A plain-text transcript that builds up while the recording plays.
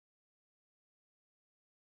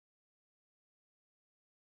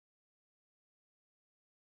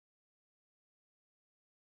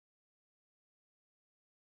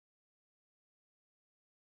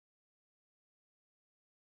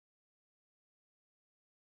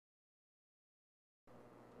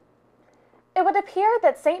It would appear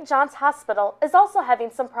that St. John's Hospital is also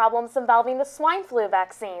having some problems involving the swine flu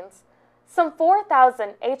vaccines. Some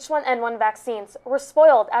 4,000 H1N1 vaccines were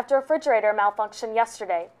spoiled after a refrigerator malfunction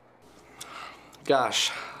yesterday.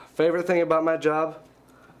 Gosh, favorite thing about my job?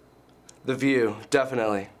 The view,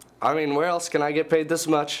 definitely. I mean, where else can I get paid this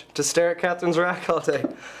much to stare at Catherine's rack all day?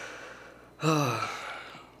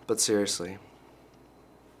 But seriously.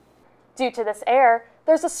 Due to this error,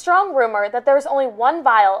 there's a strong rumor that there is only one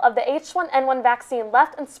vial of the H1N1 vaccine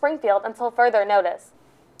left in Springfield until further notice.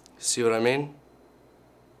 See what I mean?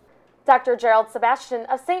 Dr. Gerald Sebastian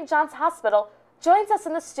of St. John's Hospital joins us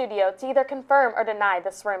in the studio to either confirm or deny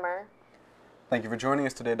this rumor. Thank you for joining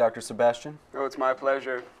us today, Dr. Sebastian. Oh, it's my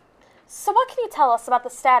pleasure. So what can you tell us about the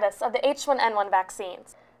status of the H1N1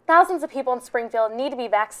 vaccines? Thousands of people in Springfield need to be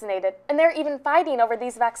vaccinated, and they're even fighting over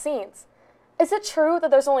these vaccines. Is it true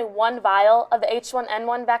that there's only one vial of the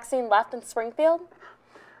H1N1 vaccine left in Springfield?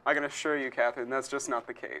 I can assure you, Catherine, that's just not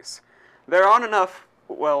the case. There aren't enough,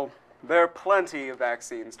 well, there are plenty of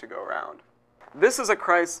vaccines to go around. This is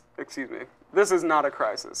this is not a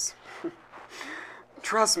crisis.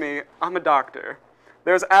 Trust me, I'm a doctor.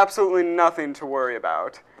 There's absolutely nothing to worry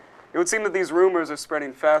about. It would seem that these rumors are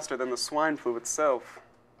spreading faster than the swine flu itself.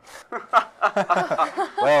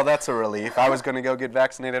 Well, that's a relief. I was going to go get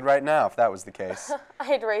vaccinated right now if that was the case.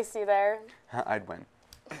 I'd race you there. I'd win.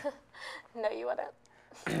 No, you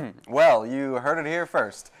wouldn't. Well, you heard it here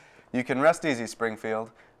first. You can rest easy, Springfield.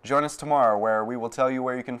 Join us tomorrow where we will tell you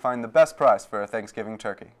where you can find the best price for a Thanksgiving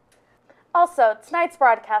turkey. Also, tonight's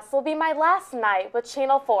broadcast will be my last night with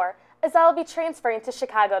Channel 4, as I will be transferring to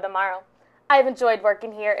Chicago tomorrow. I have enjoyed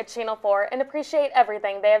working here at Channel 4 and appreciate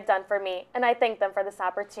everything they have done for me, and I thank them for this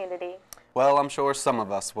opportunity. Well, I'm sure some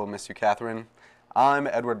of us will miss you, Catherine. I'm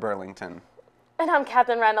Edward Burlington. And I'm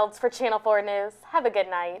Captain Reynolds for Channel 4 News. Have a good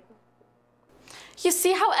night. You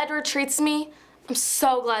see how Edward treats me? I'm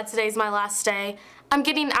so glad today's my last day. I'm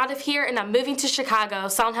getting out of here and I'm moving to Chicago,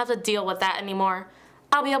 so I don't have to deal with that anymore.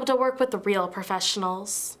 I'll be able to work with the real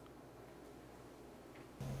professionals.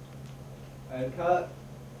 And cut.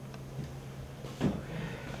 Woo!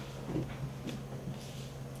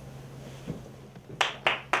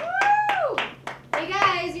 Hey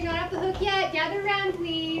guys, you're not off the hook yet. Gather around,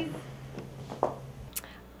 please.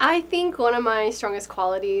 I think one of my strongest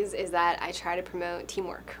qualities is that I try to promote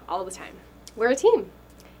teamwork all the time. We're a team.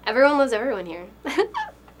 Everyone loves everyone here.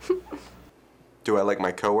 Do I like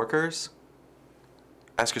my coworkers?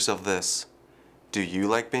 Ask yourself this. Do you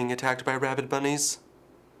like being attacked by rabid bunnies?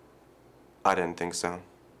 I didn't think so.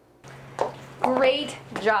 Great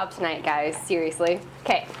job tonight, guys. Seriously.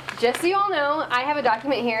 Okay, just so you all know, I have a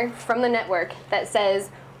document here from the network that says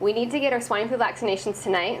we need to get our swine flu vaccinations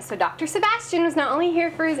tonight. So Dr. Sebastian was not only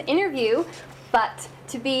here for his interview, but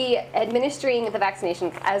to be administering the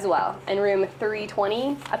vaccinations as well in room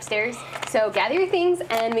 320 upstairs. So gather your things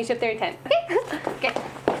and meet you up there at 10. Okay? Okay.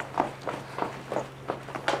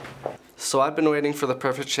 So I've been waiting for the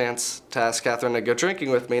perfect chance to ask Catherine to go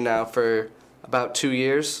drinking with me now for about 2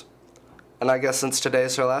 years. And I guess since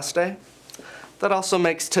today's her last day, that also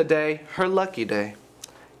makes today her lucky day.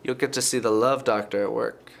 You'll get to see the love doctor at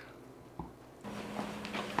work.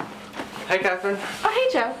 Hey, Catherine. Oh, hey,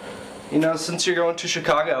 Joe. You know, since you're going to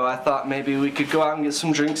Chicago, I thought maybe we could go out and get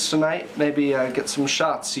some drinks tonight. Maybe get some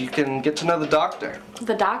shots so you can get to know the doctor.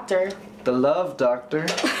 The doctor? The love doctor.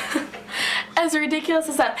 As ridiculous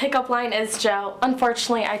as that pickup line is, Joe,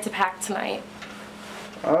 unfortunately I had to pack tonight.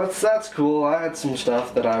 Oh, that's cool. I had some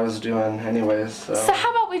stuff that I was doing anyways, so. So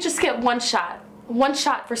how about we just get one shot? One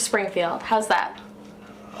shot for Springfield. How's that?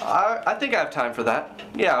 I think I have time for that.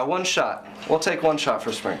 Yeah, one shot. We'll take one shot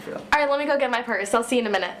for Springfield. All right, let me go get my purse. I'll see you in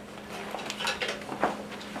a minute.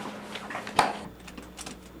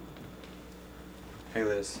 Hey,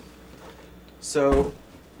 Liz. So,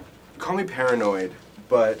 call me paranoid,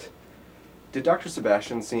 but did Dr.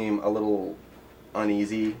 Sebastian seem a little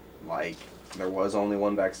uneasy, like there was only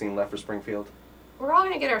one vaccine left for Springfield? We're all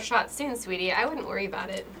gonna get our shots soon, sweetie. I wouldn't worry about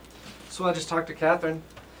it. So I just talked to Catherine.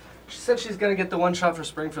 She said she's gonna get the one shot for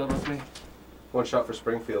Springfield with me. One shot for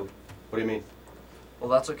Springfield? What do you mean? Well,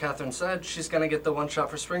 that's what Catherine said. She's gonna get the one shot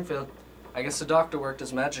for Springfield. I guess the doctor worked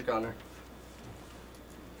his magic on her.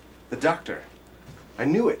 The doctor? I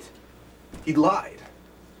knew it. He lied.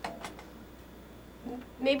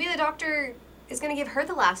 Maybe the doctor is gonna give her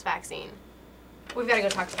the last vaccine. We've gotta go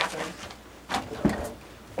talk to Catherine.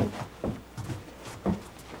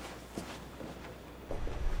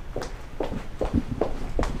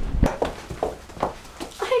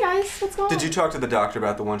 Hey guys, what's going on? Did you talk to the doctor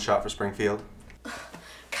about the one shot for Springfield?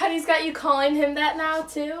 Cuddy's got you calling him that now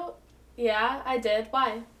too? Yeah, I did.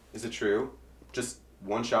 Why? Is it true? Just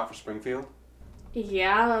one shot for Springfield?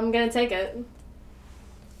 Yeah, I'm gonna take it.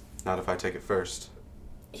 Not if I take it first.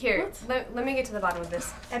 Here, let me get to the bottom of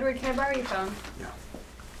this. Edward, can I borrow your phone? Yeah.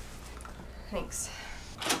 Thanks.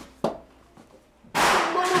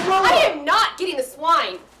 I am not getting the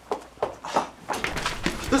swine!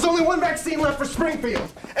 There's only one vaccine left for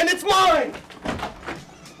Springfield, and it's mine!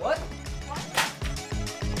 What?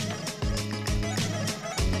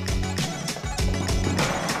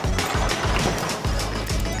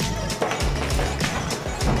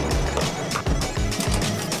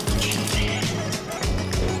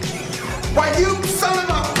 Why, you son of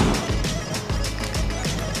a...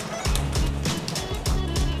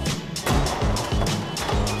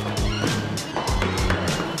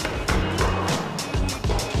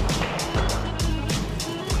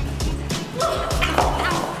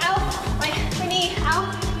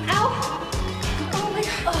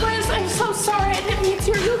 Liz, I'm so sorry. I didn't mean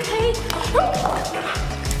to. Are you okay?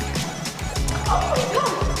 Oh my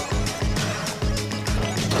God.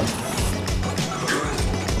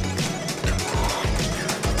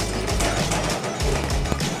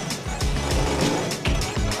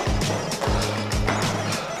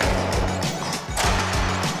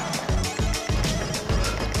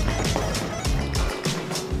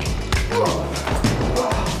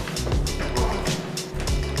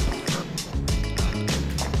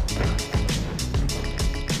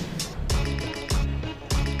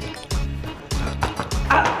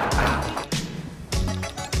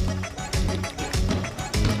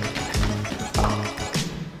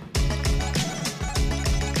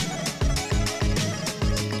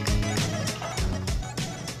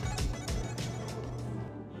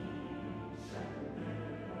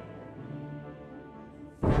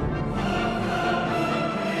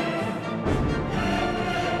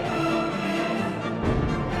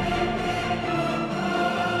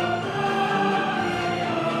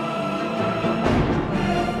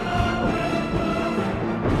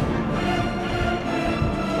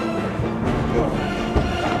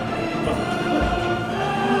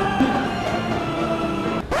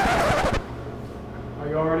 Are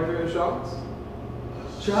you all ready for your shots?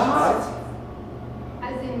 Shots?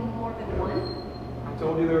 As in more than one? I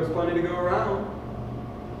told you there was plenty to go around.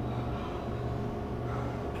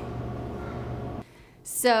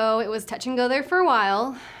 So it was touch and go there for a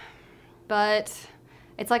while, but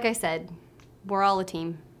it's like I said, we're all a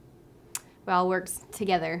team. We all worked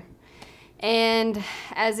together. And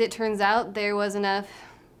as it turns out, there was enough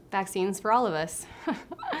vaccines for all of us.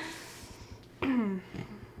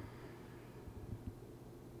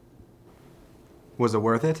 Was it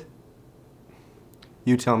worth it?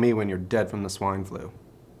 You tell me when you're dead from the swine flu.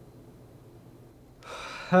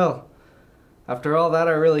 Hell, after all that,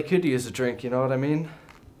 I really could use a drink, you know what I mean?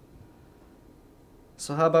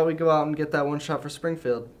 So how about we go out and get that one shot for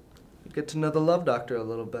Springfield? Get to know the love doctor a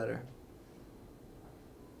little better.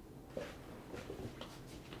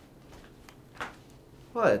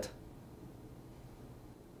 What?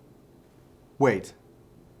 Wait.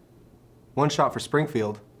 One shot for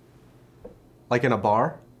Springfield? Like in a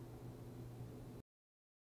bar?